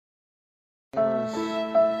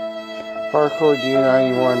Hardcore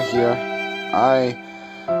D91 here. I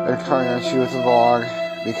am coming at you with a vlog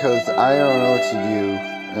because I don't know what to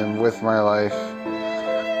do with my life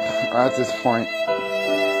at this point.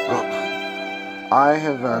 I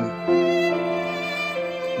have been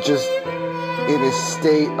just in a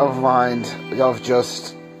state of mind of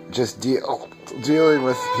just dealing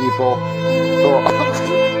with people who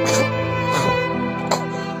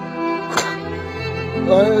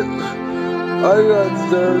I don't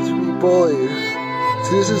deserve to be bullied.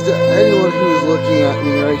 So this is to anyone who is looking at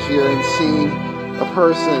me right here and seeing a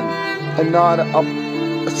person and not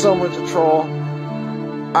someone to troll.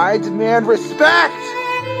 I demand respect!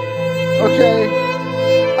 Okay?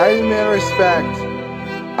 I demand respect.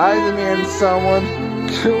 I demand someone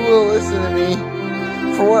who will listen to me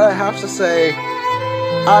for what I have to say.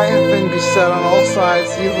 I have been beset on all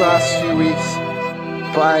sides these last few weeks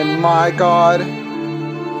by my God,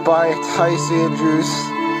 by Tice Andrews.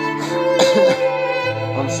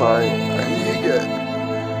 I'm sorry, I need to get.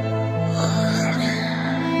 Okay.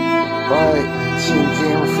 By Team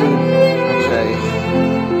Gamer Food. Okay.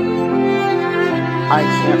 I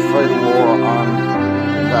can't fight a war on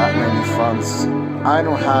that many fronts. I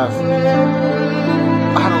don't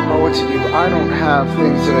know what to do. I don't have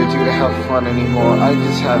things that I do to have fun anymore. I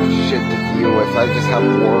just have shit to deal with. I just have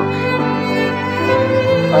work.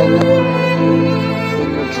 I know in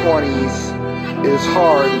your 20s is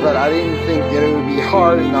hard, but I didn't think that it would be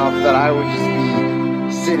hard enough that I would just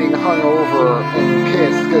be sitting hungover and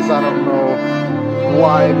pissed because I don't know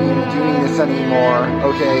why I'm even doing this anymore,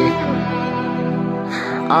 okay?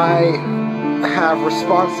 I have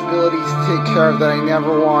responsibilities to take care of that I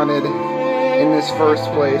never wanted in this first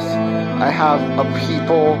place. I have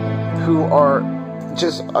people who are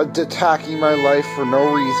just attacking my life for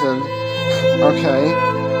no reason, okay?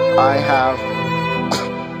 I have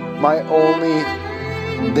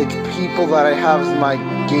the people that I have as my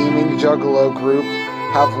gaming juggalo group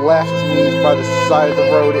have left me by the side of the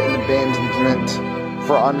road in abandonment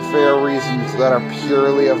for unfair reasons that are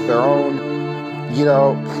purely of their own, you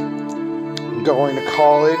know, going to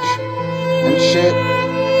college and shit.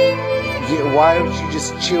 Why don't you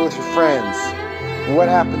just chill with your friends? What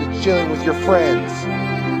happened to chilling with your friends?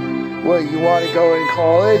 What, you want to go in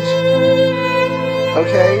college?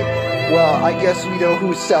 Okay, well, I guess we know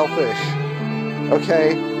who's selfish.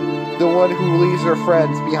 Okay? The one who leaves their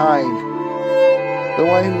friends behind. The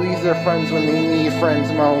one who leaves their friends when they need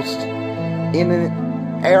friends most. In an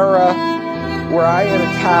era where I get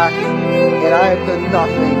attacked and I have done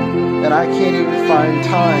nothing and I can't even find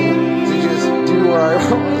time to just do what I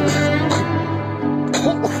want.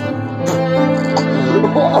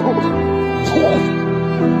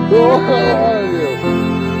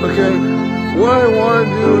 Okay? What I want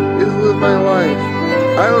to do is live my life.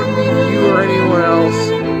 I don't need you or anyone else.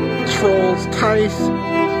 Trolls, Tice,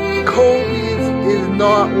 Colby is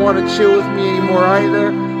not want to chill with me anymore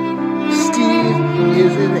either. Steve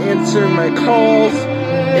isn't answering my calls,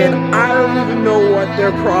 and I don't even know what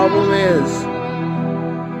their problem is.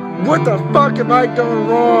 What the fuck have I done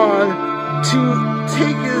wrong to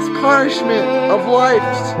take this punishment of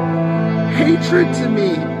life's hatred to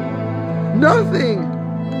me? Nothing.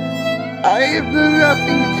 I have done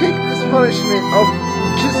nothing to take this punishment of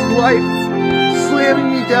just life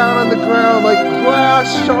slamming me down on the ground like glass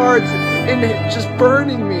shards and just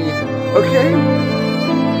burning me, okay?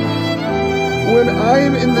 When I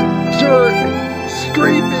am in the dirt,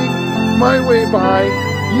 scraping my way by,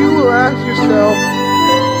 you will ask yourself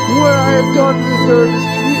what I have done to deserve this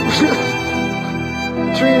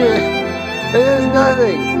treatment. It is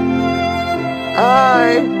nothing.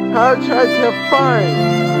 I have tried to have fun.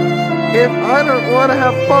 If I don't want to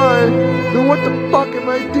have fun, then what the fuck am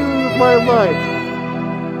I doing with my life?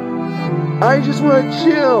 I just want to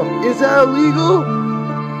chill. Is that illegal?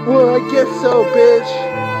 Well, I guess so, bitch.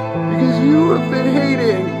 Because you have been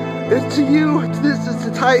hating. It's to you, this is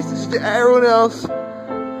to Tice, this is to everyone else.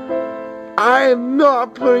 I am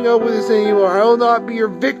not putting up with this anymore. I will not be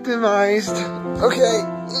victimized. Okay?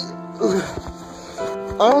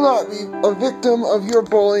 I will not be a victim of your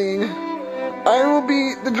bullying. I will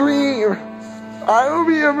be the dream. I will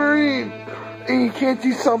be a Marine. And you can't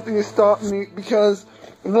do something to stop me because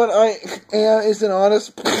what I am is an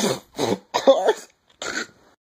honest